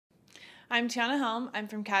I'm Tianna Helm. I'm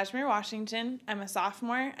from Kashmir, Washington. I'm a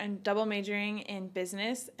sophomore and double majoring in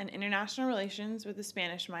business and international relations with a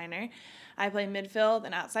Spanish minor. I play midfield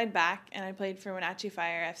and outside back, and I played for Wenatchee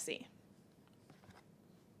Fire FC.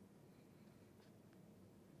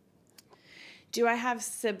 Do I have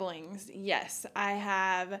siblings? Yes, I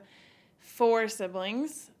have 4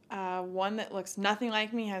 siblings. One that looks nothing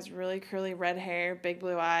like me, has really curly red hair, big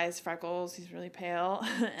blue eyes, freckles. He's really pale.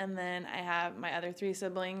 And then I have my other 3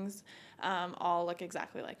 siblings. All look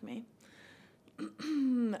exactly like me.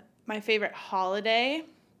 My favorite holiday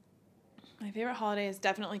is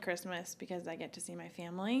definitely Christmas because I get to see my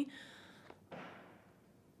family.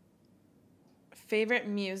 Favorite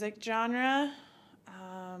music genre?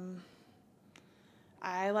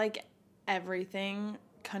 I like everything.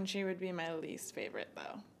 Country would be my least favorite,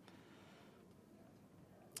 though.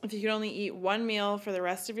 If you could only eat one meal for the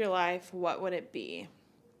rest of your life, what would it be?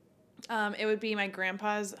 It would be my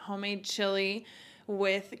grandpa's homemade chili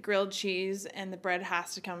with grilled cheese, and the bread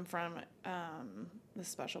has to come from this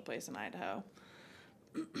special place in Idaho.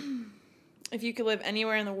 If you could live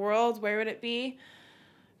anywhere in the world, where would it be?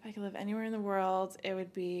 If I could live anywhere in the world, it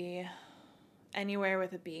would be anywhere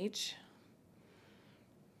with a beach.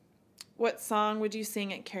 What song would you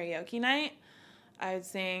sing at karaoke night? I would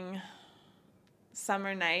sing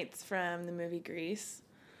Summer Nights from the movie Grease.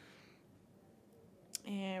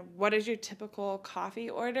 And what is your typical coffee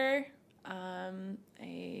order?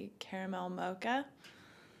 A caramel mocha.